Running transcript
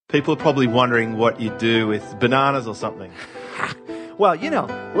People are probably wondering what you do with bananas or something. Well,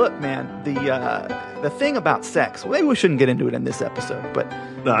 look, man, the thing about sex, maybe we shouldn't get into it in this episode, but...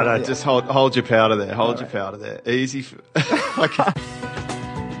 No, just hold your powder there. Hold your powder there. Easy.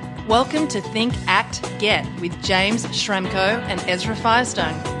 Welcome to Think, Act, Get with James Schramko and Ezra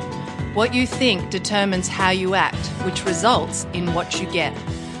Firestone. What you think determines how you act, which results in what you get.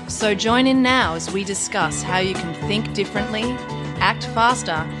 So join in now as we discuss how you can think differently, act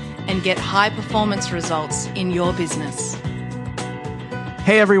faster, and get high-performance results in your business.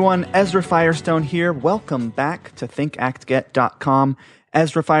 Hey everyone, Ezra Firestone here. Welcome back to thinkactget.com.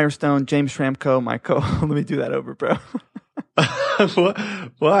 Ezra Firestone, James Schramko, my let me do that over, bro.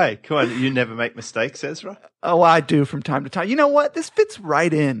 Why? Come on, you never make mistakes, Ezra? Oh, I do from time to time. You know what? This fits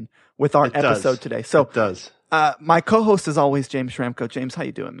right in with our episode today. So it does. My co-host is always James Schramko. James, how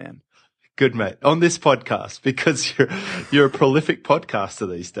you doing, man? Good, mate. On this podcast, because you're a prolific podcaster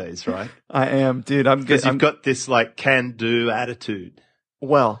these days, right? I am, dude. I'm good. Because you've got this can-do attitude.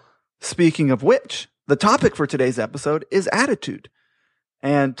 Well, speaking of which, the topic for today's episode is attitude.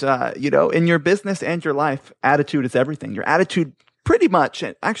 And, in your business and your life, attitude is everything. Your attitude pretty much,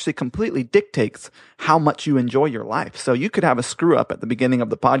 it actually completely dictates how much you enjoy your life. So you could have a screw up at the beginning of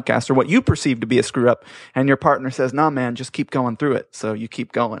the podcast or what you perceive to be a screw up. And your partner says, nah, man, just keep going through it. So you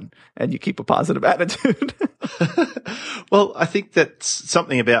keep going and you keep a positive attitude. Well, I think that's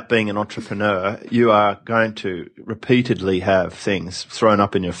something about being an entrepreneur. You are going to repeatedly have things thrown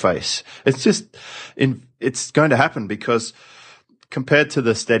up in your face. It's going to happen because compared to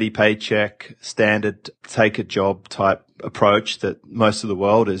the steady paycheck, standard take a job type approach that most of the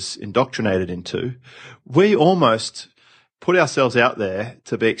world is indoctrinated into, we almost put ourselves out there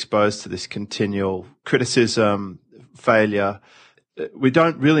to be exposed to this continual criticism, failure. We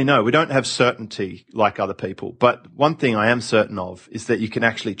don't really know. We don't have certainty like other people. But one thing I am certain of is that you can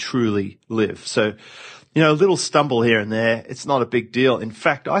actually truly live. So, a little stumble here and there, it's not a big deal. In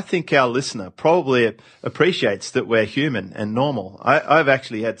fact, I think our listener probably appreciates that we're human and normal. I've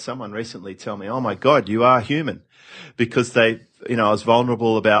actually had someone recently tell me, oh my God, you are human, because I was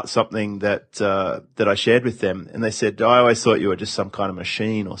vulnerable about something that I shared with them. And they said, I always thought you were just some kind of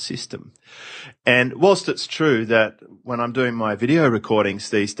machine or system. And whilst it's true that when I'm doing my video recordings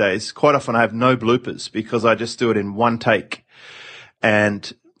these days, quite often I have no bloopers because I just do it in one take. And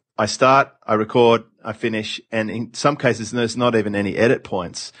I start, I record, I finish, and in some cases there's not even any edit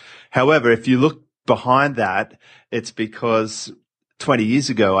points. However, if you look behind that, it's because 20 years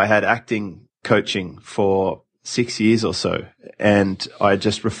ago I had acting coaching for 6 years or so, and I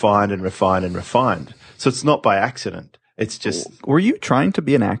just refined and refined and refined. So it's not by accident. It's just... Were you trying to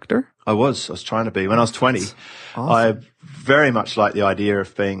be an actor? I was trying to be. When I was 20, awesome. I very much liked the idea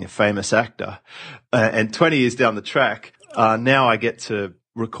of being a famous actor. And 20 years down the track, now I get to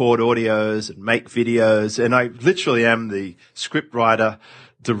record audios and make videos, and I literally am the script writer,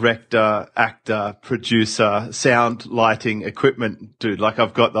 director, actor, producer, sound, lighting, equipment dude. Like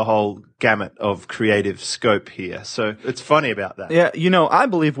I've got the whole gamut of creative scope here. So it's funny about that. Yeah, I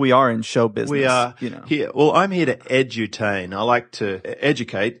believe we are in show business. We are here. Well, I'm here to edutain. I like to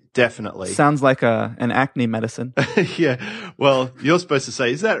educate, definitely. Sounds like an acne medicine. Yeah. Well, you're supposed to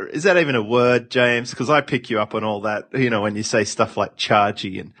say, is that even a word, James? Because I pick you up on all that, when you say stuff like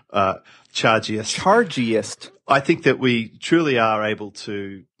chargy and chargiest. Chargiest. I think that we truly are able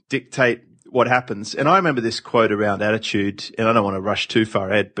to dictate what happens. And I remember this quote around attitude, and I don't want to rush too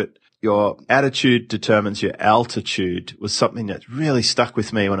far ahead, but your attitude determines your altitude was something that really stuck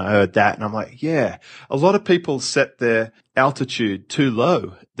with me when I heard that. And I'm like, yeah, a lot of people set their altitude too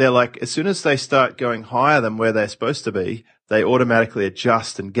low. They're like, as soon as they start going higher than where they're supposed to be, they automatically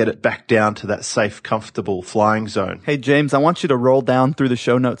adjust and get it back down to that safe, comfortable flying zone. Hey, James, I want you to roll down through the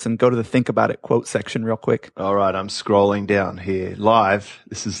show notes and go to the Think About It quote section real quick. All right, I'm scrolling down here. Live.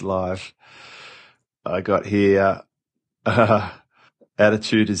 This is live. I got here,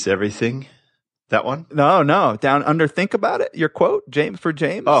 attitude is everything. That one? No. Down under Think About It, your quote, James.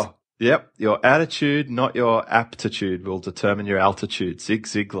 Oh, yep. Your attitude, not your aptitude, will determine your altitude. Zig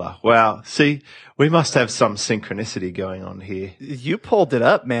Ziglar. Wow. See, we must have some synchronicity going on here. You pulled it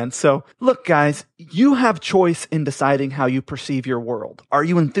up, man. So look, guys, you have choice in deciding how you perceive your world. Are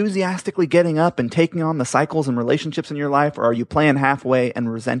you enthusiastically getting up and taking on the cycles and relationships in your life, or are you playing halfway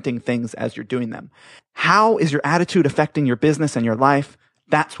and resenting things as you're doing them? How is your attitude affecting your business and your life?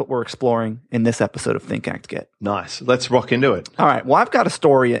 That's what we're exploring in this episode of Think, Act, Get. Nice. Let's rock into it. All right. Well, I've got a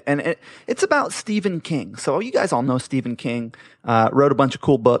story, and it's about Stephen King. So you guys all know Stephen King, wrote a bunch of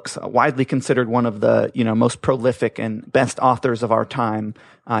cool books, widely considered one of the, most prolific and best authors of our time.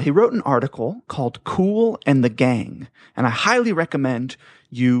 He wrote an article called Kool and the Gang, and I highly recommend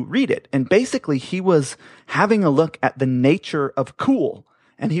you read it. And basically, he was having a look at the nature of cool.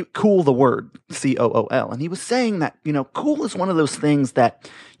 And cool, the word, C-O-O-L. And he was saying that, cool is one of those things that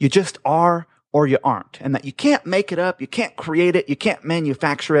you just are or you aren't. And that you can't make it up, you can't create it, you can't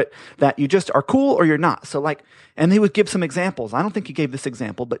manufacture it, that you just are cool or you're not. So and he would give some examples. I don't think he gave this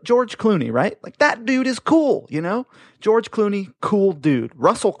example, but George Clooney, right? Like that dude is cool, George Clooney, cool dude.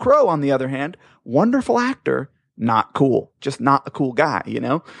 Russell Crowe, on the other hand, wonderful actor, not cool. Just not a cool guy,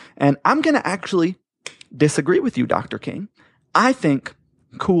 And I'm going to actually disagree with you, Dr. King. I think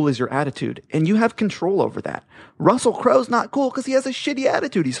cool is your attitude, and you have control over that. Russell Crowe's not cool because he has a shitty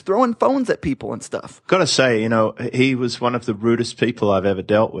attitude. He's throwing phones at people and stuff. Got to say, he was one of the rudest people I've ever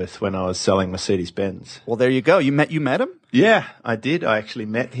dealt with when I was selling Mercedes-Benz. Well, there you go. You met him? Yeah, I did. I actually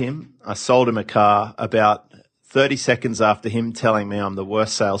met him. I sold him a car about 30 seconds after him telling me I'm the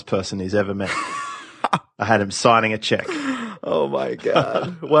worst salesperson he's ever met. I had him signing a check. Oh my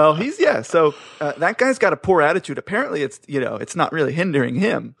God. Well, so that guy's got a poor attitude. Apparently it's not really hindering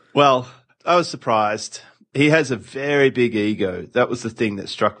him. Well, I was surprised. He has a very big ego. That was the thing that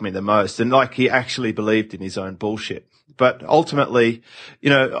struck me the most. And he actually believed in his own bullshit. But ultimately,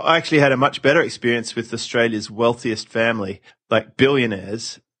 I actually had a much better experience with Australia's wealthiest family, like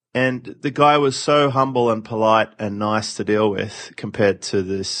billionaires. And the guy was so humble and polite and nice to deal with compared to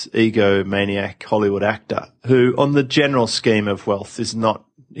this egomaniac Hollywood actor who, on the general scheme of wealth,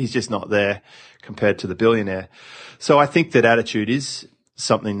 he's just not there compared to the billionaire. So I think that attitude is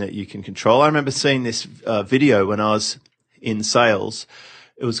something that you can control. I remember seeing this video when I was in sales.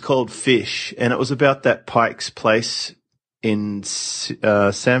 It was called Fish, and it was about that Pike's Place in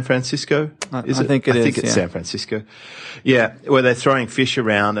San Francisco. I think it's San Francisco. Yeah, where they're throwing fish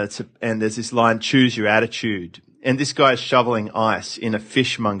around, and there's this line, choose your attitude. And this guy's shoveling ice in a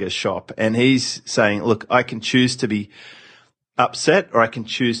fishmonger's shop, and he's saying, look, I can choose to be upset or I can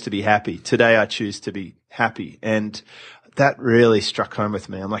choose to be happy. Today I choose to be happy. And that really struck home with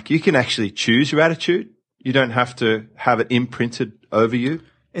me. I'm like, you can actually choose your attitude. You don't have to have it imprinted over you.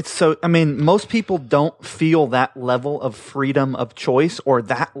 Most people don't feel that level of freedom of choice or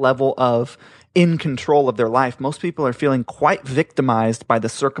that level of in control of their life. Most people are feeling quite victimized by the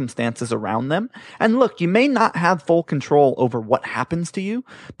circumstances around them. And look, you may not have full control over what happens to you,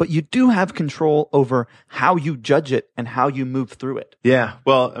 but you do have control over how you judge it and how you move through it. Yeah.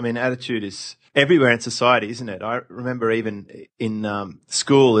 Well, attitude is everywhere in society, isn't it? I remember even in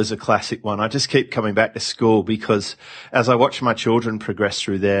school is a classic one. I just keep coming back to school because as I watch my children progress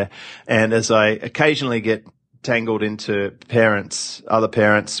through there, and as I occasionally get tangled into other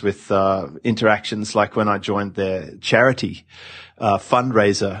parents with interactions, like when I joined their charity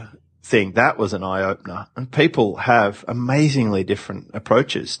fundraiser thing, that was an eye-opener. And people have amazingly different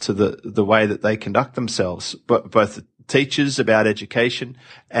approaches to the way that they conduct themselves, both the teachers about education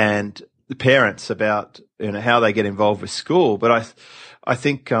and the parents about how they get involved with school. But I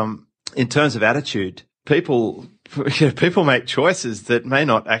think in terms of attitude, people make choices that may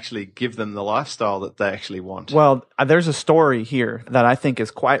not actually give them the lifestyle that they actually want. Well, there's a story here that I think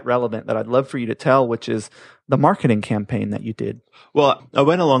is quite relevant that I'd love for you to tell, which is the marketing campaign that you did. Well, I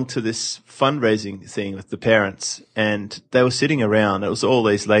went along to this fundraising thing with the parents, and they were sitting around. It was all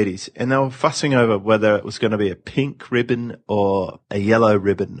these ladies, and they were fussing over whether it was going to be a pink ribbon or a yellow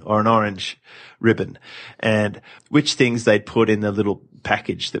ribbon or an orange ribbon, and which things they'd put in the little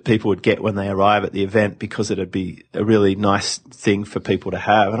package that people would get when they arrive at the event, because it'd be a really nice thing for people to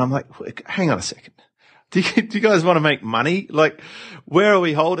have. And I'm like, hang on a second. Do you guys want to make money? Like, where are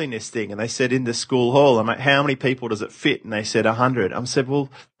we holding this thing? And they said, in the school hall. I'm like, how many people does it fit? And they said 100. I said, well,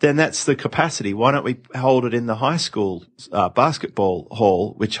 then that's the capacity. Why don't we hold it in the high school basketball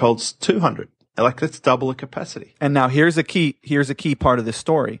hall, which holds 200? Like, that's double the capacity. And now here's a key part of this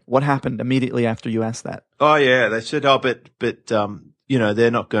story. What happened immediately after you asked that? Oh yeah, they said, but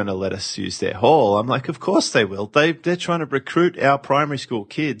they're not going to let us use their hall. I'm like, of course they will. They're trying to recruit our primary school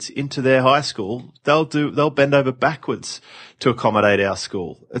kids into their high school. They'll bend over backwards to accommodate our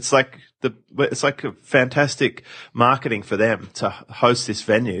school. It's like a fantastic marketing for them to host this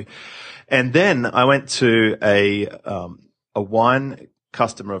venue. And then I went to a wine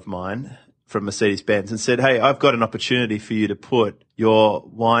customer of mine from Mercedes-Benz and said, hey, I've got an opportunity for you to put your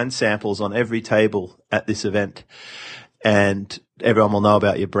wine samples on every table at this event, and everyone will know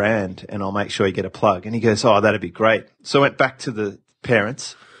about your brand, and I'll make sure you get a plug. And he goes, oh, that'd be great. So I went back to the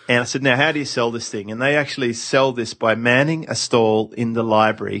parents. And I said, now, how do you sell this thing? And they actually sell this by manning a stall in the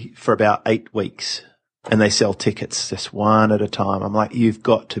library for about 8 weeks. And they sell tickets just one at a time. I'm like, you've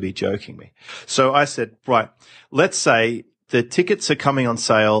got to be joking me. So I said, right, let's say the tickets are coming on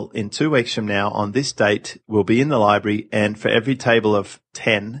sale in 2 weeks from now. On this date, we'll be in the library. And for every table of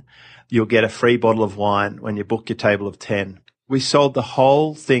 10, you'll get a free bottle of wine when you book your table of 10. We sold the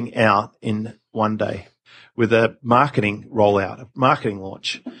whole thing out in one day with a marketing rollout, a marketing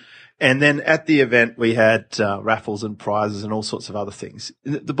launch. And then at the event, we had raffles and prizes and all sorts of other things.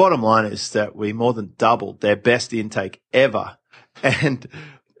 The bottom line is that we more than doubled their best intake ever. And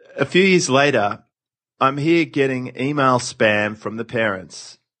a few years later, I'm here getting email spam from the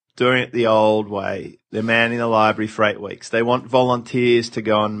parents doing it the old way. They're manning the library for 8 weeks. They want volunteers to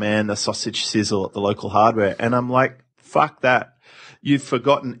go and man the sausage sizzle at the local hardware. And I'm like, fuck that. You've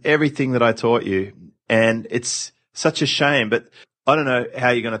forgotten everything that I taught you. And it's such a shame. But I don't know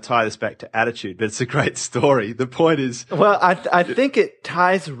how you're going to tie this back to attitude, but it's a great story. The point is... Well, I think it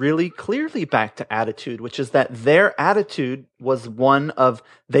ties really clearly back to attitude, which is that their attitude was one of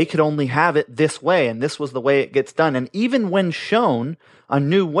they could only have it this way, and this was the way it gets done. And even when shown a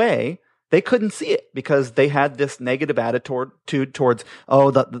new way, they couldn't see it because they had this negative attitude towards,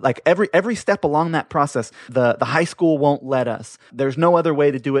 like every step along that process, the high school won't let us. There's no other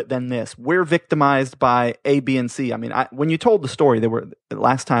way to do it than this. We're victimized by A, B, and C. I mean, when you told the story,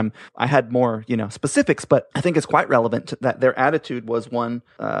 last time I had more, specifics, but I think it's quite relevant that their attitude was one,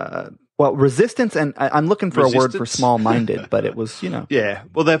 resistance, and I'm looking for a word for small-minded, but it was, Yeah,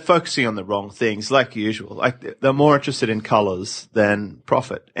 well, they're focusing on the wrong things, like usual. Like, they're more interested in colours than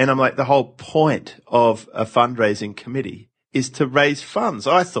profit. And I'm like, the whole point of a fundraising committee is to raise funds,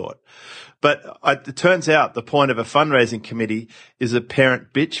 I thought. But it turns out the point of a fundraising committee is a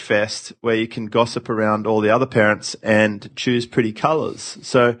parent bitch fest where you can gossip around all the other parents and choose pretty colours.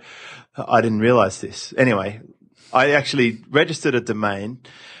 So I didn't realise this. Anyway, I actually registered a domain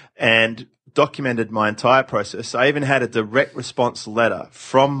and documented my entire process. I even had a direct response letter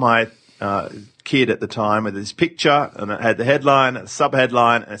from my kid at the time with his picture, and it had the headline, a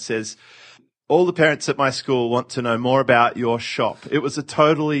sub-headline, and it says, all the parents at my school want to know more about your shop. It was a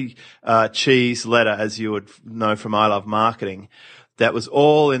totally cheese letter, as you would know from I Love Marketing. That was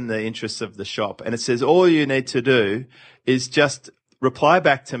all in the interests of the shop. And it says all you need to do is just reply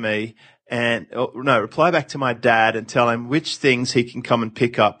back to me reply back to my dad and tell him which things he can come and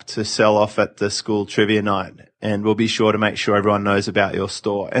pick up to sell off at the school trivia night. And we'll be sure to make sure everyone knows about your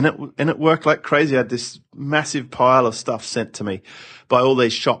store. And it worked like crazy. I had this massive pile of stuff sent to me by all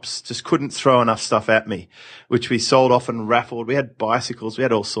these shops. Just couldn't throw enough stuff at me, which we sold off and raffled. We had bicycles. We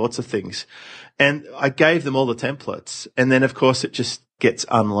had all sorts of things. And I gave them all the templates. And then, of course, it just gets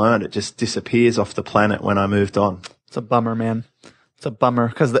unlearned. It just disappears off the planet when I moved on. It's a bummer, man. It's a bummer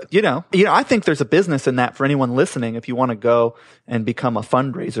because, I think there's a business in that for anyone listening if you want to go and become a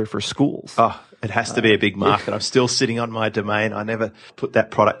fundraiser for schools. Oh, it has to be a big market. I'm still sitting on my domain. I never put that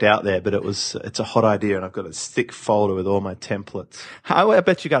product out there, but it's a hot idea, and I've got a thick folder with all my templates. I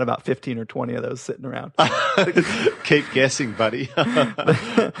bet you got about 15 or 20 of those sitting around. Keep guessing, buddy.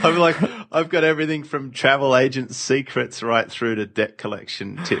 I'm like, I've got everything from travel agent secrets right through to debt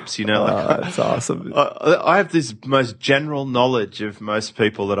collection tips, That's awesome. I have this most general knowledge of most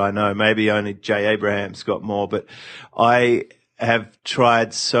people that I know. Maybe only Jay Abraham's got more, but I have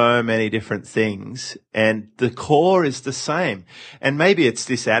tried so many different things, and the core is the same. And maybe it's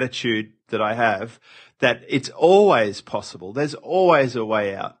this attitude that I have that it's always possible. There's always a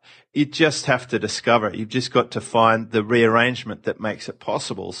way out. You just have to discover it. You've just got to find the rearrangement that makes it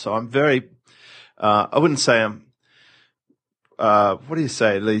possible. So I'm very, I wouldn't say I'm, what do you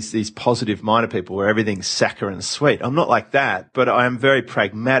say? These positive-minded people where everything's saccharine sweet. I'm not like that, but I am very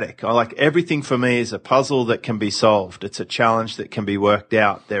pragmatic. I like everything for me is a puzzle that can be solved. It's a challenge that can be worked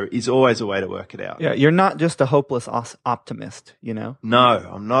out. There is always a way to work it out. Yeah, you're not just a hopeless optimist, No,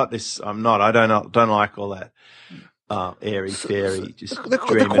 I'm not. I'm not. I don't like all that airy-fairy.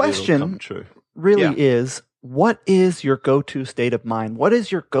 The question really is, what is your go-to state of mind? What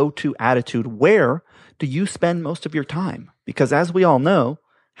is your go-to attitude? Where do you spend most of your time? Because as we all know,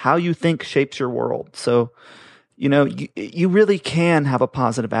 how you think shapes your world. So, you really can have a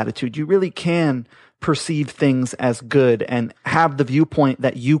positive attitude. You really can perceive things as good and have the viewpoint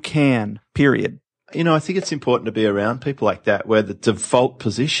that you can, period. I think it's important to be around people like that, where the default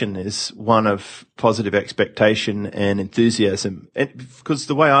position is one of positive expectation and enthusiasm. And because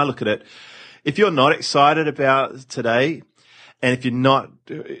the way I look at it, if you're not excited about today, and if you're not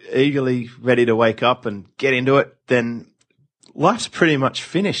eagerly ready to wake up and get into it, then life's pretty much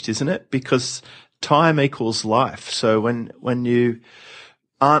finished, isn't it? Because time equals life. So when you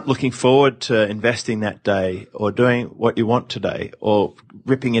aren't looking forward to investing that day or doing what you want today or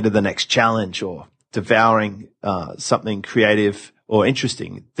ripping into the next challenge or devouring something creative or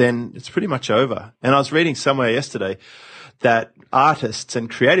interesting, then it's pretty much over. And I was reading somewhere yesterday that artists and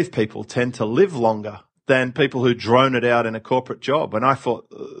creative people tend to live longer than people who drone it out in a corporate job. And I thought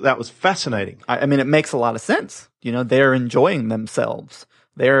that was fascinating. I mean, it makes a lot of sense. You know, they're enjoying themselves.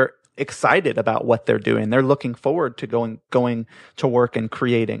 They're excited about what they're doing. They're looking forward to going to work and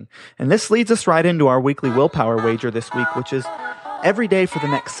creating. And this leads us right into our weekly willpower wager this week, which is every day for the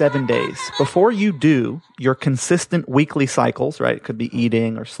next 7 days. Before you do your consistent weekly cycles, right? It could be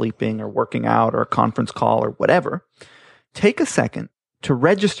eating or sleeping or working out or a conference call or whatever. Take a second to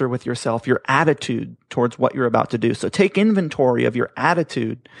register with yourself your attitude towards what you're about to do. So take inventory of your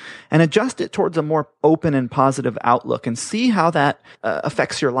attitude and adjust it towards a more open and positive outlook and see how that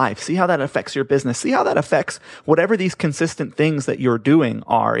affects your life. See how that affects your business. See how that affects whatever these consistent things that you're doing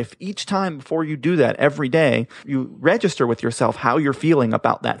are. If each time before you do that every day, you register with yourself how you're feeling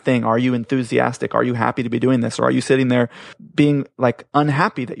about that thing. Are you enthusiastic? Are you happy to be doing this? Or are you sitting there being like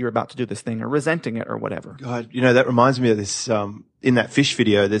unhappy that you're about to do this thing or resenting it or whatever? God, you know, that reminds me of this, in that fish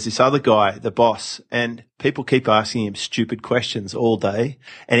video, there's this other guy, the boss, and people keep asking him stupid questions all day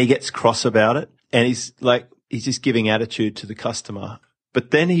and he gets cross about it. And he's just giving attitude to the customer.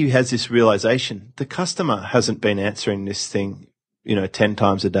 But then he has this realization, the customer hasn't been answering this thing, 10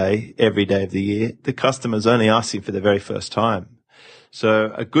 times a day, every day of the year. The customer's only asking for the very first time.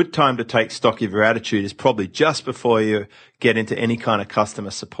 So a good time to take stock of your attitude is probably just before you get into any kind of customer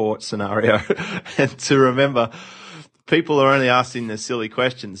support scenario and to remember, people are only asking the silly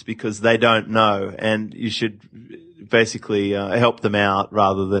questions because they don't know, and you should basically help them out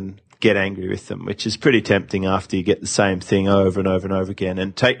rather than get angry with them, which is pretty tempting after you get the same thing over and over and over again.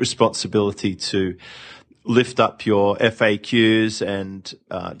 And take responsibility to lift up your FAQs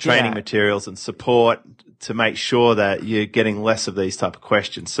and training materials and support to make sure that you're getting less of these type of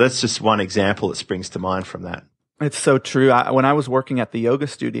questions. So that's just one example that springs to mind from that. It's so true. When I was working at the yoga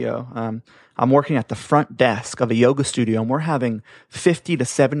studio, I'm working at the front desk of a yoga studio, and we're having 50 to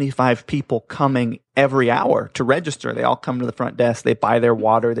 75 people coming every hour to register. They all come to the front desk. They buy their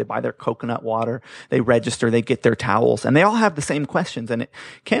water. They buy their coconut water. They register. They get their towels, and they all have the same questions. And it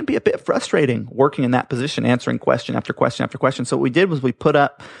can be a bit frustrating working in that position, answering question after question after question. So what we did was we put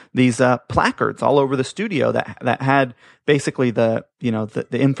up these placards all over the studio that had basically the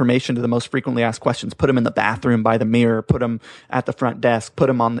information to the most frequently asked questions. Put them in the bathroom by the mirror. Put them at the front desk. Put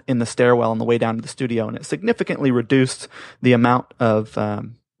them in the stairwell on the way down to the studio, and it significantly reduced the amount of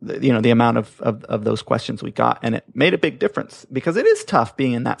of those questions we got, and it made a big difference because it is tough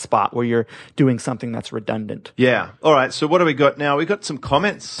being in that spot where you're doing something that's redundant. Yeah. All right. So what do we got now? We got some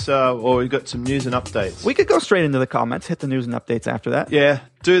comments, or we got some news and updates. We could go straight into the comments. Hit the news and updates after that. Yeah.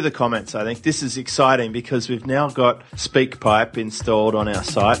 Do the comments. I think this is exciting because we've now got SpeakPipe installed on our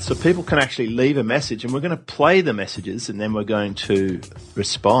site, so people can actually leave a message, and we're going to play the messages, and then we're going to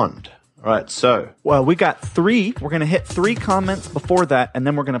respond. All right, so. Well, we got 3. We're going to hit 3 comments before that, and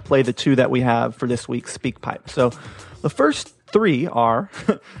then we're going to play the 2 that we have for this week's SpeakPipe. So the first 3 are,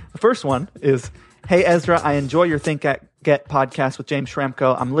 the first one is, hey, Ezra, I enjoy your Think Get podcast with James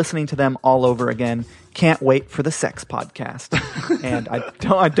Schramko. I'm listening to them all over again. Can't wait for the sex podcast. And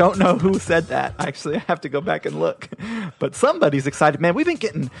I don't know who said that. Actually, I have to go back and look. But somebody's excited. Man, we've been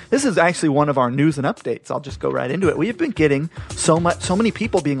getting, this is actually one of our news and updates. I'll just go right into it. We've been getting so many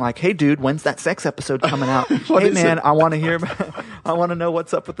people being like, hey, dude, when's that sex episode coming out? Hey, man, I want to know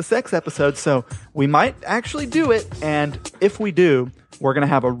what's up with the sex episode. So we might actually do it. And if we do, we're going to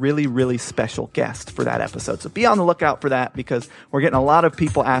have a really, really special guest for that episode. So be on the lookout for that because we're getting a lot of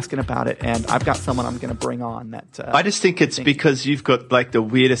people asking about it. And I've got someone I'm going to bring on that. I just think it's because you've got like the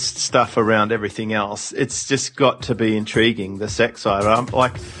weirdest stuff around everything else. It's just got to be intriguing, the sex side. I'm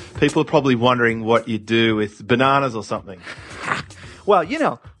like, people are probably wondering what you do with bananas or something. Well,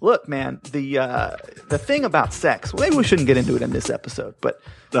 look, man, the thing about sex, maybe we shouldn't get into it in this episode, but.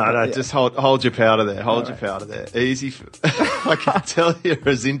 No, just hold your powder there. Hold your powder there. Easy. I can tell you're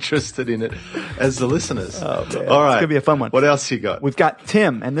as interested in it as the listeners. Oh, man. All right. It's going to be a fun one. What else you got? We've got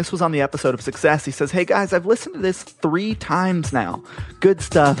Tim, and this was on the episode of Success. He says, hey, guys, I've listened to this 3 times now. Good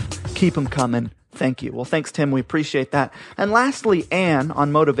stuff. Keep them coming. Thank you. Well, thanks, Tim. We appreciate that. And lastly, Anne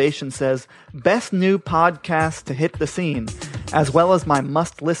on Motivation says, best new podcast to hit the scene, as well as my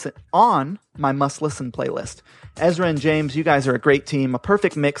must-listen playlist. Ezra and James, you guys are a great team, a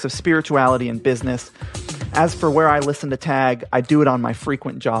perfect mix of spirituality and business. As for where I listen to Tag, I do it on my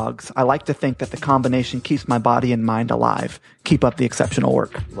frequent jogs. I like to think that the combination keeps my body and mind alive. Keep up the exceptional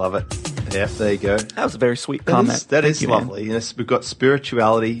work. Love it. Yeah, there you go. That was a very sweet comment. That Thank is you, man. lovely. Yes, we've got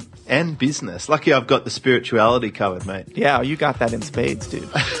spirituality and business. Lucky I've got the spirituality covered, mate. Yeah, you got that in spades, dude.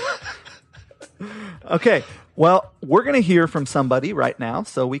 Okay, well, we're going to hear from somebody right now,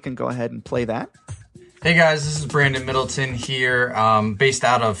 so we can go ahead and play that. Hey guys, this is Brandon Middleton here, based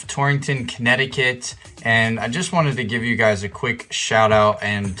out of Torrington, Connecticut, and I just wanted to give you guys a quick shout out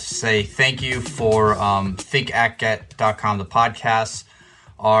and say thank you for thinkactget.com. The podcasts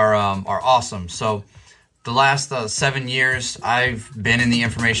are awesome. So the last 7 years, I've been in the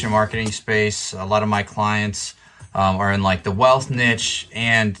information marketing space. A lot of my clients are in like the wealth niche,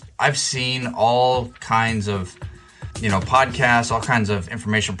 and I've seen all kinds of, podcasts, all kinds of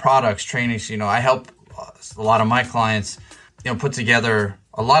information products, trainings. I help a lot of my clients, put together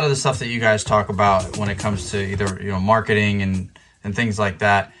a lot of the stuff that you guys talk about when it comes to either, marketing and things like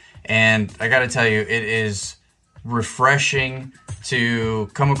that. And I got to tell you, it is refreshing to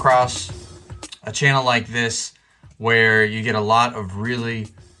come across a channel like this where you get a lot of really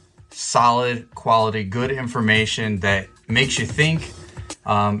solid quality, good information that makes you think,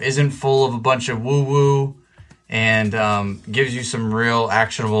 isn't full of a bunch of woo-woo, and gives you some real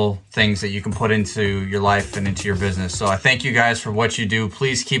actionable things that you can put into your life and into your business. So I thank you guys for what you do.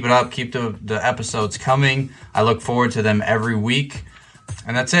 Please keep it up. Keep the episodes coming. I look forward to them every week.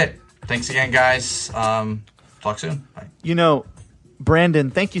 And that's it. Thanks again, guys. Talk soon. Bye. Brandon,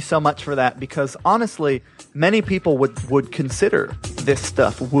 thank you so much for that, because honestly, many people would consider this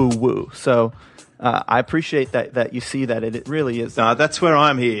stuff woo-woo. So I appreciate that you see that it really is. No, that's where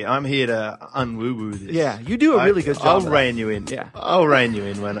I'm here. I'm here to unwoo-woo this. Yeah, you do a really good job. I'll rein you in. Yeah. I'll rein you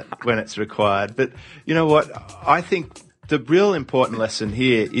in when it's required. But you know what? I think the real important lesson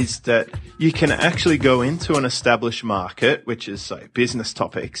here is that you can actually go into an established market, which is, say, business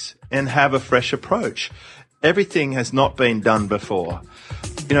topics, and have a fresh approach. Everything has not been done before.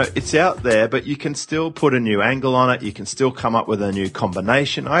 It's out there, but you can still put a new angle on it. You can still come up with a new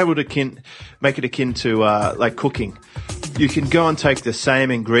combination. I would make it akin to like cooking. You can go and take the same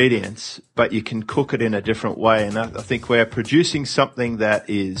ingredients, but you can cook it in a different way. And I think we're producing something that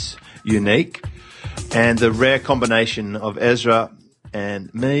is unique. And the rare combination of Ezra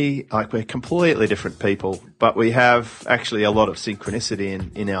and me, like, we're completely different people, but we have actually a lot of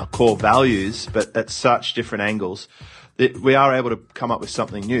synchronicity in our core values, but at such different angles that we are able to come up with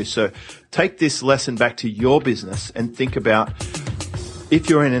something new. So take this lesson back to your business and think about, if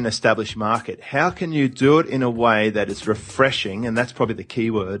you're in an established market, how can you do it in a way that is refreshing, and that's probably the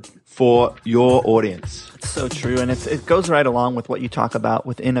key word, for your audience? It's so true, and it goes right along with what you talk about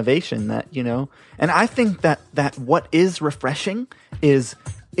with innovation, that, and I think that what is refreshing is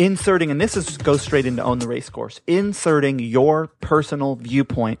inserting, and this goes straight into Own the Race Course, inserting your personal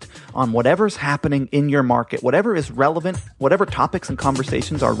viewpoint on whatever's happening in your market, whatever is relevant, whatever topics and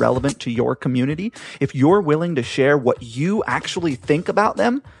conversations are relevant to your community. If you're willing to share what you actually think about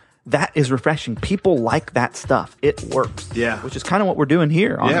them, that is refreshing. People like that stuff. It works. Yeah. Which is kind of what we're doing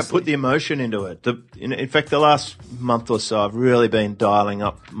here, honestly. Yeah, put the emotion into it. In fact, the last month or so, I've really been dialing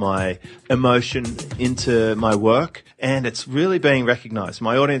up my emotion into my work, and it's really being recognized.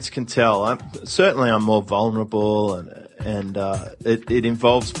 My audience can tell. I'm more vulnerable, and it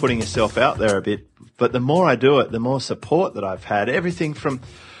involves putting yourself out there a bit. But the more I do it, the more support that I've had. Everything from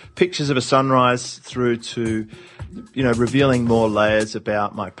pictures of a sunrise through to revealing more layers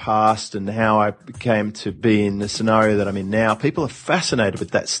about my past and how I came to be in the scenario that I'm in now. People are fascinated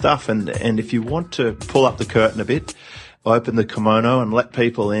with that stuff. And if you want to pull up the curtain a bit, open the kimono and let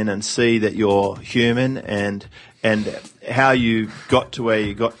people in and see that you're human and how you got to where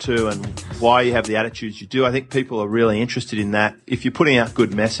you got to and why you have the attitudes you do, I think people are really interested in that if you're putting out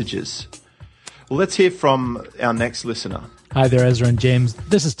good messages. Well, let's hear from our next listener. Hi there, Ezra and James.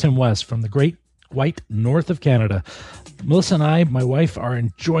 This is Tim West from the Great White North of Canada. Melissa and I, my wife, are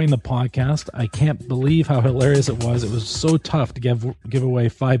enjoying the podcast. I can't believe how hilarious it was. It was so tough to give away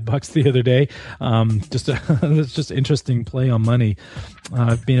 $5 the other day. It's just interesting play on money.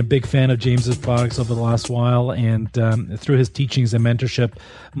 I've been a big fan of James's products over the last while, and through his teachings and mentorship,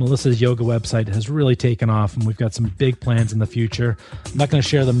 Melissa's yoga website has really taken off, and we've got some big plans in the future. I'm not going to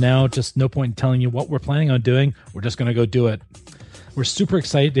share them now. Just no point in telling you what we're planning on doing. We're just going to go do it. We're super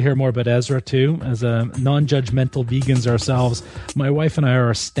excited to hear more about Ezra, too. As non-judgmental vegans ourselves, my wife and I are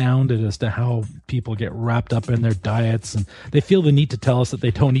astounded as to how people get wrapped up in their diets, and they feel the need to tell us that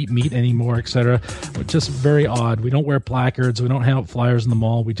they don't eat meat anymore, etc. Just very odd. We don't wear placards. We don't hand out flyers in the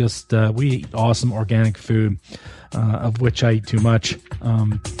mall. We just we eat awesome organic food, of which I eat too much.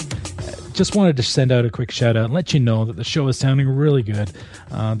 Just wanted to send out a quick shout out and let you know that the show is sounding really good.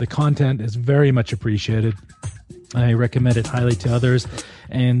 The content is very much appreciated. I recommend it highly to others,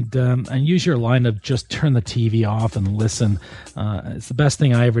 and use your line of just turn the TV off and listen. It's the best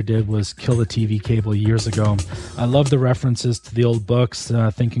thing I ever did was kill the TV cable years ago. I love the references to the old books,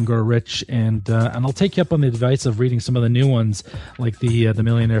 Think and Grow Rich, and I'll take you up on the advice of reading some of the new ones, like the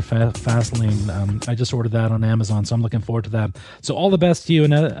Millionaire Fast Lane. I just ordered that on Amazon, so I'm looking forward to that. So all the best to you,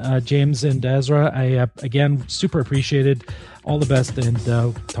 and James and Ezra. I again super appreciated. All the best, and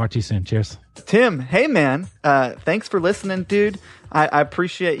talk to you soon. Cheers. Tim, hey man, thanks for listening, dude. I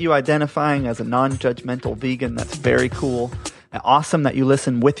appreciate you identifying as a non-judgmental vegan. That's very cool. Awesome that you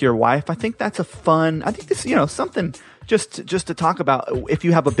listen with your wife. I think that's I think this, something just to talk about. If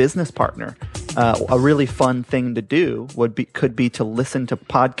you have a business partner, a really fun thing to do could be to listen to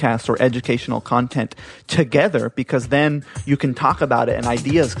podcasts or educational content together, because then you can talk about it and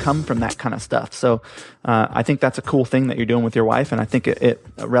ideas come from that kind of stuff. So I think that's a cool thing that you're doing with your wife, and I think it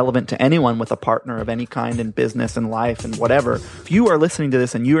relevant to anyone with a partner of any kind in business and life and whatever. If you are listening to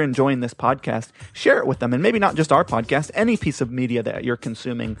this and you're enjoying this podcast, share it with them, and maybe not just our podcast, any piece of media that you're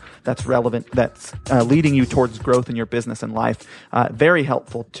consuming that's relevant, that's leading you towards growth in your business and life. Very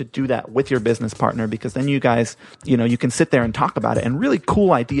helpful to do that with your business partner, because then you guys, you can sit there and talk about it, and really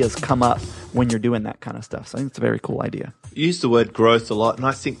cool ideas come up when you're doing that kind of stuff. So I think it's a very cool idea. You use the word growth a lot, and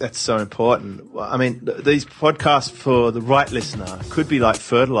I think that's so important. I mean, these podcasts for the right listener could be like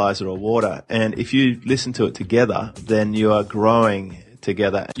fertilizer or water, and if you listen to it together, then you are growing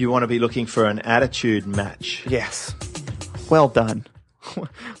together. You want to be looking for an attitude match. Yes. Well done.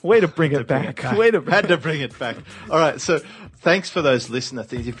 Way to bring it back. Had to bring it back. All right, so thanks for those listener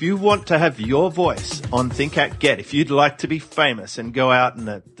things. If you want to have your voice on Think Act Get, if you'd like to be famous and go out in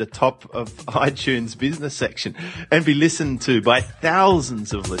the top of iTunes business section and be listened to by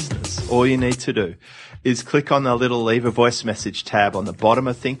thousands of listeners, all you need to do is click on the little leave a voice message tab on the bottom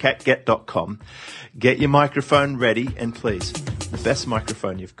of thinkactget.com. Get your microphone ready, and please, the best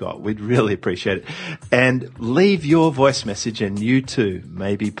microphone you've got. We'd really appreciate it. And leave your voice message, and you too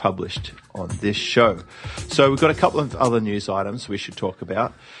may be published on this show. So we've got a couple of other news items we should talk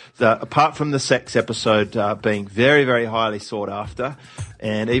about. Apart from the sex episode being very, very highly sought after,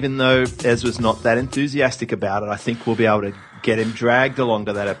 and even though Ezra's not that enthusiastic about it, I think we'll be able to get him dragged along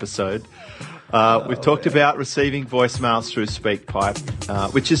to that episode. We've talked about receiving voicemails through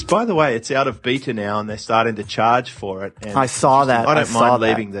SpeakPipe, which is, by the way, it's out of beta now, and they're starting to charge for it. And I saw that. I don't mind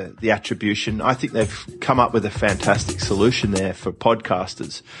leaving the attribution. I think they've come up with a fantastic solution there for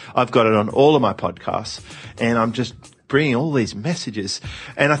podcasters. I've got it on all of my podcasts, and I'm just bringing all these messages.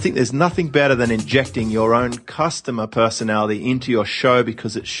 And I think there's nothing better than injecting your own customer personality into your show,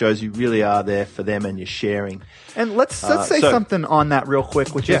 because it shows you really are there for them and you're sharing. And let's say something on that real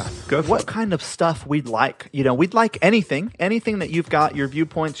quick, which is what kind of stuff we'd like. We'd like anything that you've got, your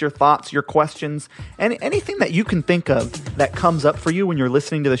viewpoints, your thoughts, your questions, and anything that you can think of that comes up for you when you're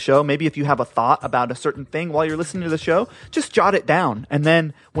listening to the show. Maybe if you have a thought about a certain thing while you're listening to the show, just jot it down. And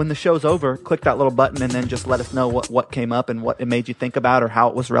then when the show's over, click that little button and then just let us know what came up and what it made you think about, or how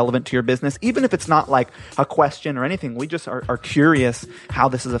it was relevant to your business. Even if it's not like a question or anything, we just are curious how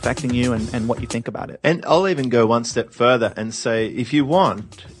this is affecting you and what you think about it. And I'll even go one step further and say, if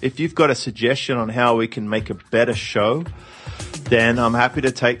you've got a suggestion on how we can make a better show, then I'm happy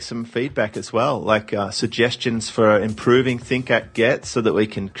to take some feedback as well, like suggestions for improving Think Act Get, so that we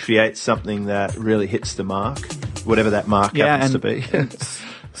can create something that really hits the mark, whatever that mark happens to be.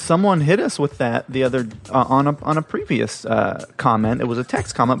 Someone hit us with that the other on a previous comment. It was a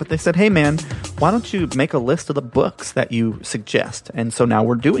text comment, but they said, "Hey man, why don't you make a list of the books that you suggest?" And so now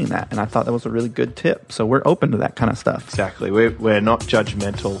we're doing that, and I thought that was a really good tip. So we're open to that kind of stuff. Exactly. We're not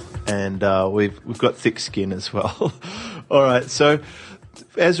judgmental, and we've got thick skin as well. All right, so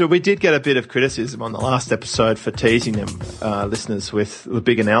Ezra, we did get a bit of criticism on the last episode for teasing them, listeners, with the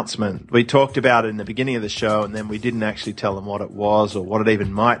big announcement. We talked about it in the beginning of the show, and then we didn't actually tell them what it was or what it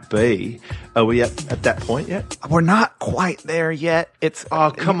even might be. Are we at that point yet? We're not quite there yet.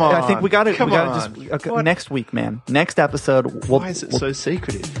 Come on. I think we got to next week, man. Next episode. Why is it so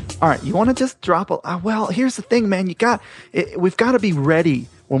secretive? All right, you want to just drop well, here's the thing, man. We've got to be ready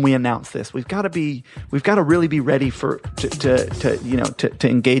when we announce this. We've got to really be ready to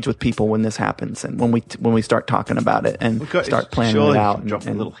engage with people when this happens, and when we start talking about it and start planning it out. Drop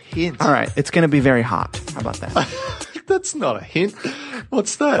a little hint. All right, it's going to be very hot. How about that? That's not a hint.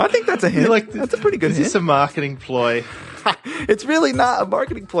 What's that? I think that's a hint. That's a pretty good hint. Is this a marketing ploy? It's really not a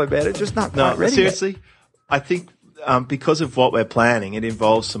marketing ploy, man. It's just not quite ready seriously. yet. I think because of what we're planning, it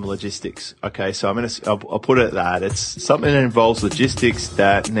involves some logistics. Okay, so I'll put it at that. It's something that involves logistics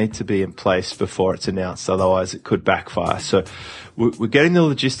that need to be in place before it's announced. Otherwise, it could backfire. So we're getting the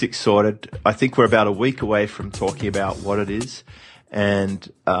logistics sorted. I think we're about a week away from talking about what it is.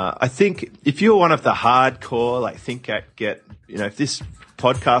 And I think if you're one of the hardcore, like Think, Act, Get, if this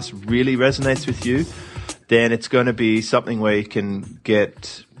podcast really resonates with you, then it's going to be something where you can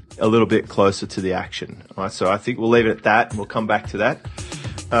get a little bit closer to the action. All right, so I think we'll leave it at that, and we'll come back to that.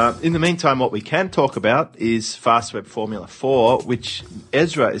 In the meantime, what we can talk about is Fastweb Formula 4, which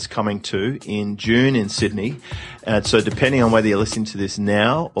Ezra is coming to in June in Sydney. And so depending on whether you're listening to this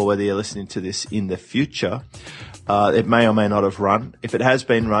now or whether you're listening to this in the future, it may or may not have run. If it has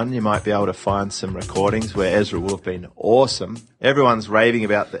been run, you might be able to find some recordings where Ezra will have been awesome. Everyone's raving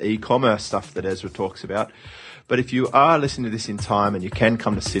about the e-commerce stuff that Ezra talks about. But if you are listening to this in time and you can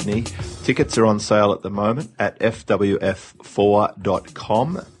come to Sydney, tickets are on sale at the moment at fwf4.com.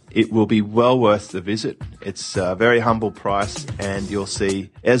 It will be well worth the visit. It's a very humble price, and you'll see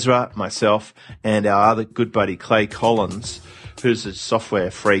Ezra, myself, and our other good buddy Clay Collins, who's a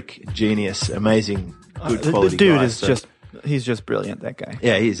software freak, genius, amazing, good quality the dude guy. He's just brilliant, that guy.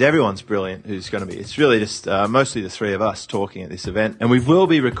 Yeah, he is. Everyone's brilliant who's going to be. It's really just mostly the three of us talking at this event. And we will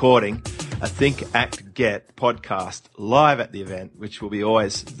be recording a Think, Act, Get podcast live at the event, which will be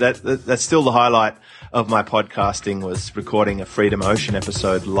always, that's still the highlight of my podcasting, was recording a Freedom Ocean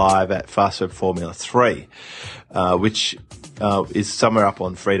episode live at Fastweb Formula 3, which is somewhere up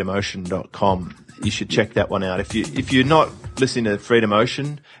on freedomocean.com. You should check that one out. If you're not listening to Freedom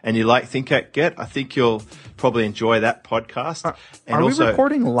Ocean and you like Think, Act, Get, I think you'll probably enjoy that podcast. Are we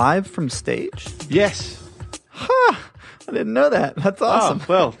recording live from stage? Yes. I didn't know that. That's awesome. Oh,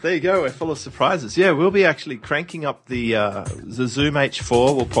 well, there you go. We're full of surprises. Yeah, we'll be actually cranking up the Zoom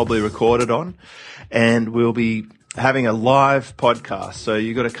H4. We'll probably record it on, and we'll be having a live podcast. So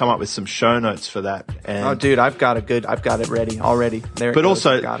you've got to come up with some show notes for that. And oh, dude, I've got it ready already. There. But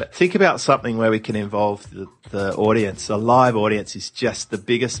also, think about something where we can involve the audience. A live audience is just the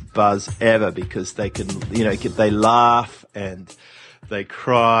biggest buzz ever, because they can, they laugh and they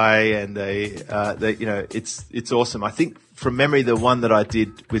cry and they it's awesome. I think from memory, the one that I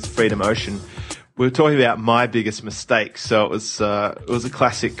did with Freedom Ocean, we were talking about my biggest mistakes. So it was a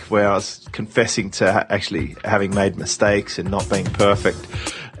classic where I was confessing to actually having made mistakes and not being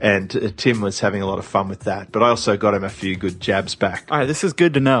perfect. And Tim was having a lot of fun with that. But I also got him a few good jabs back. All right, this is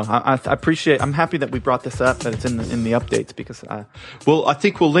good to know. I appreciate. I'm happy that we brought this up, that it's in the updates, because. Well, I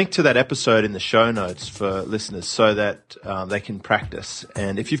think we'll link to that episode in the show notes for listeners so that they can practice.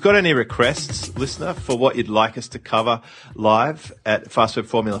 And if you've got any requests, listener, for what you'd like us to cover live at Fastweb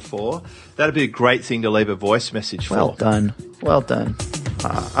Formula 4, that'd be a great thing to leave a voice message for. Well done.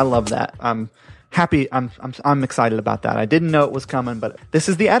 I love that. I'm happy. I'm excited about that. I didn't know it was coming, but this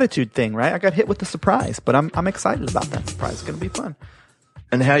is the attitude thing, right? I got hit with the surprise, but I'm excited about that surprise. It's going to be fun.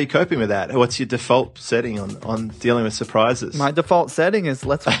 And how are you coping with that? What's your default setting on dealing with surprises? My default setting is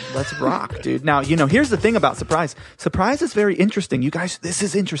let's rock, dude. Now, here's the thing about surprise. Surprise is very interesting. You guys, this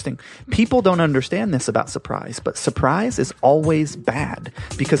is interesting. People don't understand this about surprise, but surprise is always bad,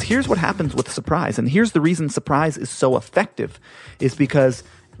 because here's what happens with surprise. And here's the reason surprise is so effective, is because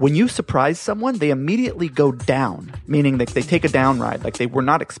when you surprise someone, they immediately go down, meaning that they take a down ride. Like, they were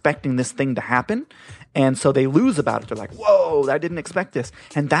not expecting this thing to happen. And so they lose about it. They're like, whoa, I didn't expect this.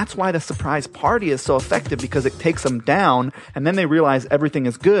 And that's why the surprise party is so effective, because it takes them down, and then they realize everything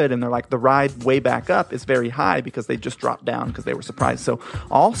is good, and they're like, the ride way back up is very high because they just dropped down because they were surprised. So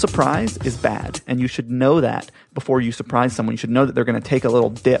all surprise is bad, and you should know that before you surprise someone. You should know that they're going to take a little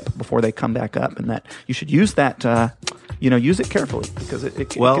dip before they come back up, and that you should use that, use it carefully, because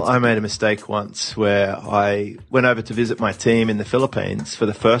I made a mistake once where I went over to visit my team in the Philippines for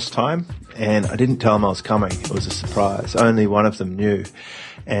the first time, and I didn't tell them I was coming. It was a surprise. Only one of them knew.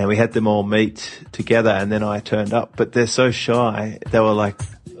 And we had them all meet together, and then I turned up. But they're so shy. They were like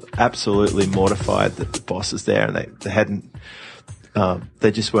absolutely mortified that the boss is there, and they hadn't,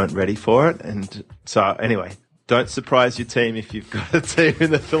 they just weren't ready for it. And so anyway, don't surprise your team if you've got a team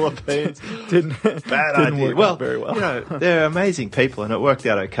in the Philippines. Bad idea. Work out very well. They're amazing people, and it worked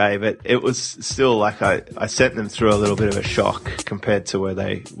out okay, but it was still like I sent them through a little bit of a shock compared to where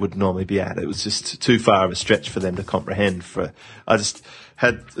they would normally be at. It was just too far of a stretch for them to comprehend. I just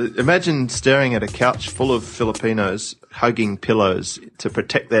had, imagine staring at a couch full of Filipinos hugging pillows to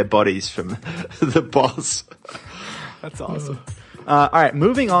protect their bodies from the boss. That's awesome. All right,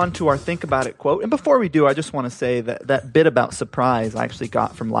 moving on to our Think About It quote. And before we do, I just want to say that bit about surprise I actually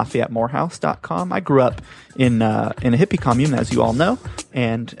got from LafayetteMorehouse.com. I grew up in a hippie commune, as you all know,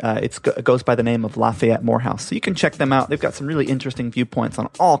 and it goes by the name of Lafayette Morehouse. So you can check them out. They've got some really interesting viewpoints on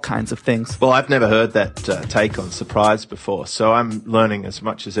all kinds of things. Well, I've never heard that take on surprise before, so I'm learning as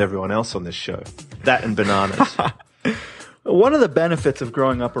much as everyone else on this show. That and bananas. One of the benefits of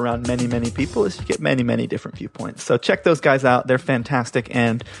growing up around many, many people is you get many, many different viewpoints. So check those guys out. They're fantastic,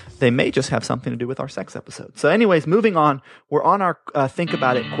 and they may just have something to do with our sex episode. So anyways, moving on. We're on our Think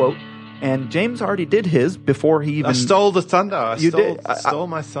About It quote, and James already did his before he even... I stole the thunder. I did. stole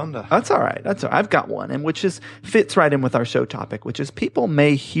my thunder. That's all right. I've got one, and which fits right in with our show topic, which is people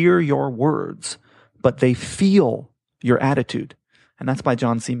may hear your words, but they feel your attitude. And that's by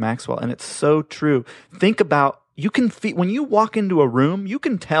John C. Maxwell, and it's so true. Think about... You can feel, when you walk into a room, you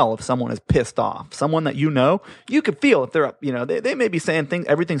can tell if someone is pissed off. Someone that you know, you can feel if they're up, they may be saying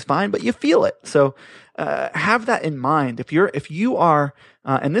everything's fine, but you feel it. So, have that in mind. If you are,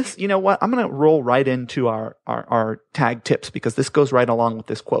 and this, you know what, I'm going to roll right into our tag tips because this goes right along with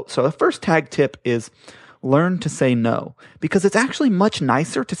this quote. So the first tag tip is learn to say no, because it's actually much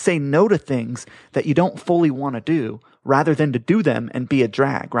nicer to say no to things that you don't fully want to do rather than to do them and be a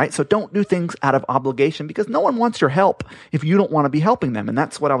drag, right? So don't do things out of obligation because no one wants your help if you don't want to be helping them. And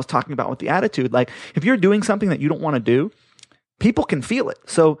that's what I was talking about with the attitude. Like if you're doing something that you don't want to do, people can feel it.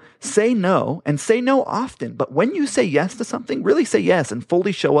 So say no, and say no often. But when you say yes to something, really say yes and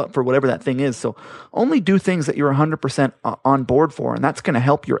fully show up for whatever that thing is. So only do things that you're 100% on board for, and that's going to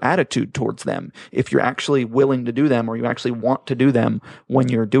help your attitude towards them if you're actually willing to do them or you actually want to do them when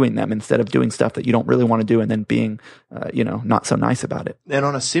you're doing them instead of doing stuff that you don't really want to do and then being, not so nice about it. And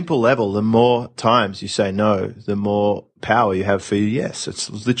on a simple level, the more times you say no, the more power you have for your yes.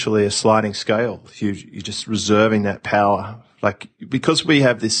 It's literally a sliding scale. You're just reserving that power. Like, because we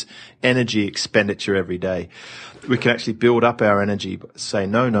have this energy expenditure every day, we can actually build up our energy, say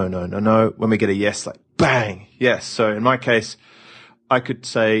no. When we get a yes, like bang, yes. So in my case, I could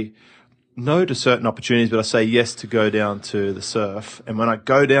say no to certain opportunities, but I say yes to go down to the surf. And when I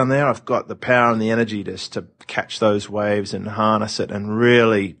go down there, I've got the power and the energy just to catch those waves and harness it and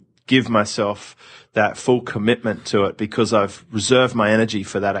really give myself that full commitment to it because I've reserved my energy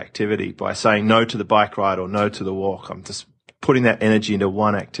for that activity by saying no to the bike ride or no to the walk. I'm just putting that energy into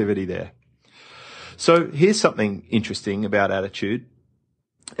one activity there. So here's something interesting about attitude.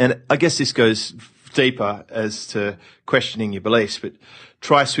 And I guess this goes deeper as to questioning your beliefs, but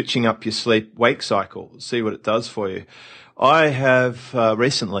try switching up your sleep-wake cycle. See what it does for you. I have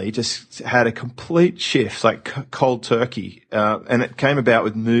recently just had a complete shift, like cold turkey, and it came about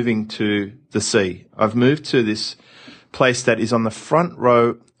with moving to the sea. I've moved to this place that is on the front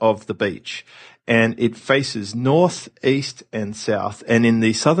row of the beach. And it faces north, east, and south. And in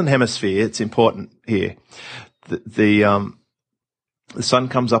the southern hemisphere, it's important here. The sun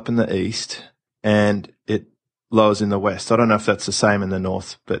comes up in the east and it lowers in the west. I don't know if that's the same in the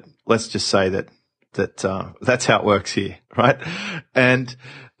north, but let's just say that's how it works here, right? And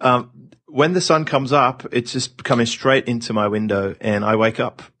when the sun comes up, it's just coming straight into my window and I wake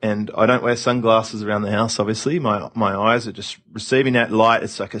up and I don't wear sunglasses around the house, obviously. My eyes are just receiving that light.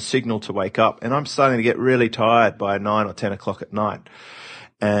 It's like a signal to wake up and I'm starting to get really tired by 9 or 10 o'clock at night.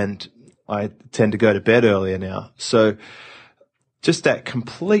 And I tend to go to bed earlier now. So just that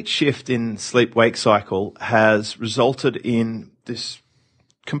complete shift in sleep-wake cycle has resulted in this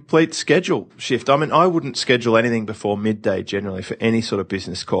complete schedule shift. I mean, I wouldn't schedule anything before midday generally for any sort of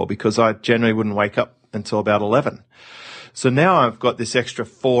business call because I generally wouldn't wake up until about 11. So now I've got this extra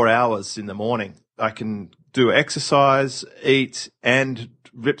 4 hours in the morning. I can do exercise, eat, and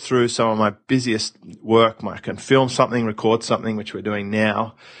rip through some of my busiest work. I can film something, record something, which we're doing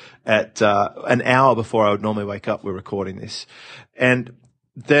now at an hour before I would normally wake up. We're recording this. And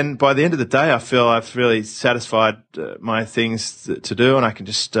then by the end of the day, I feel I've really satisfied my things to do and I can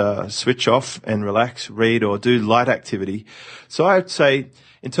just switch off and relax, read or do light activity. So I would say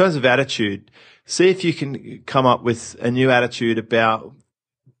in terms of attitude, see if you can come up with a new attitude about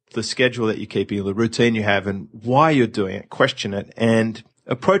the schedule that you're keeping or the routine you have and why you're doing it, question it and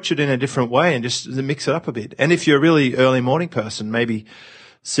approach it in a different way and just mix it up a bit. And if you're a really early morning person, maybe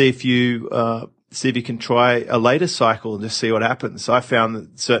see if you can try a later cycle and just see what happens. I found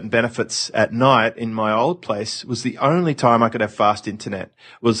that certain benefits at night in my old place was the only time I could have fast internet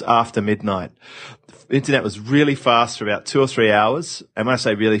was after midnight. The internet was really fast for about 2 or 3 hours. And when I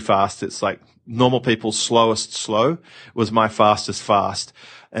say really fast, it's like normal people's slowest slow was my fastest fast.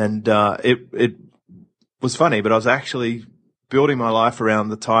 And it was funny, but I was actually building my life around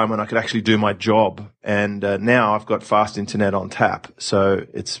the time when I could actually do my job. And now I've got fast internet on tap. So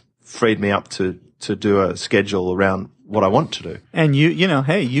it's freed me up to do a schedule around what I want to do. And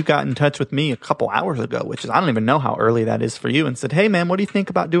you got in touch with me a couple hours ago, which is, I don't even know how early that is for you, and said, hey man, what do you think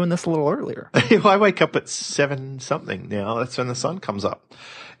about doing this a little earlier? I wake up at 7 something now. That's when the sun comes up.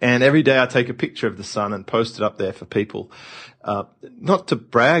 And every day I take a picture of the sun and post it up there for people. Not to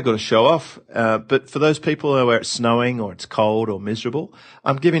brag or to show off, but for those people where it's snowing or it's cold or miserable,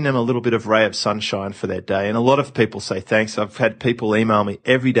 I'm giving them a little bit of ray of sunshine for their day. And a lot of people say thanks. I've had people email me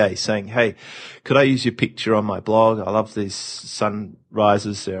every day saying, hey, could I use your picture on my blog? I love these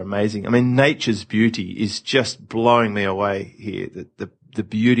sunrises. They're amazing. I mean, nature's beauty is just blowing me away here. The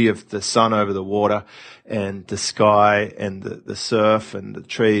beauty of the sun over the water and the sky and the surf and the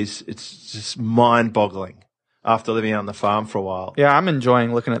trees. It's just mind-boggling after living on the farm for a while. Yeah, I'm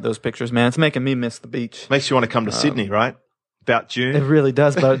enjoying looking at those pictures, man. It's making me miss the beach. Makes you want to come to Sydney, right? About June. It really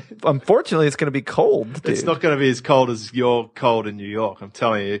does, but unfortunately it's going to be cold, dude. It's not going to be as cold as your cold in New York, I'm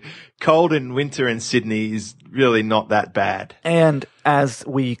telling you. Cold in winter in Sydney is really not that bad. And as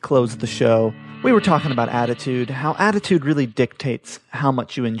we close the show, we were talking about attitude, how attitude really dictates how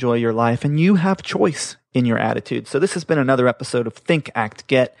much you enjoy your life, and you have choice in your attitude. So this has been another episode of Think, Act,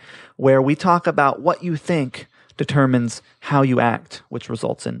 Get, where we talk about what you think determines how you act, which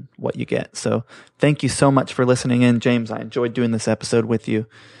results in what you get. So thank you so much for listening in. James, I enjoyed doing this episode with you.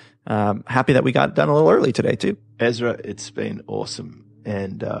 Happy that we got it done a little early today, too. Ezra, it's been awesome.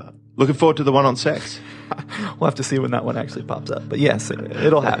 And looking forward to the one on sex. We'll have to see when that one actually pops up. But yes,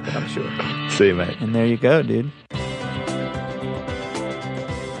 it'll happen, I'm sure. See you, mate. And there you go, dude.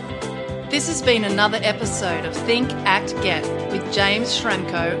 This has been another episode of Think, Act, Get with James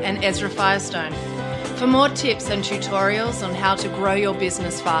Shremko and Ezra Firestone. For more tips and tutorials on how to grow your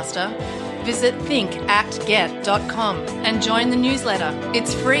business faster, visit thinkactget.com and join the newsletter.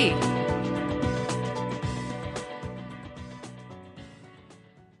 It's free.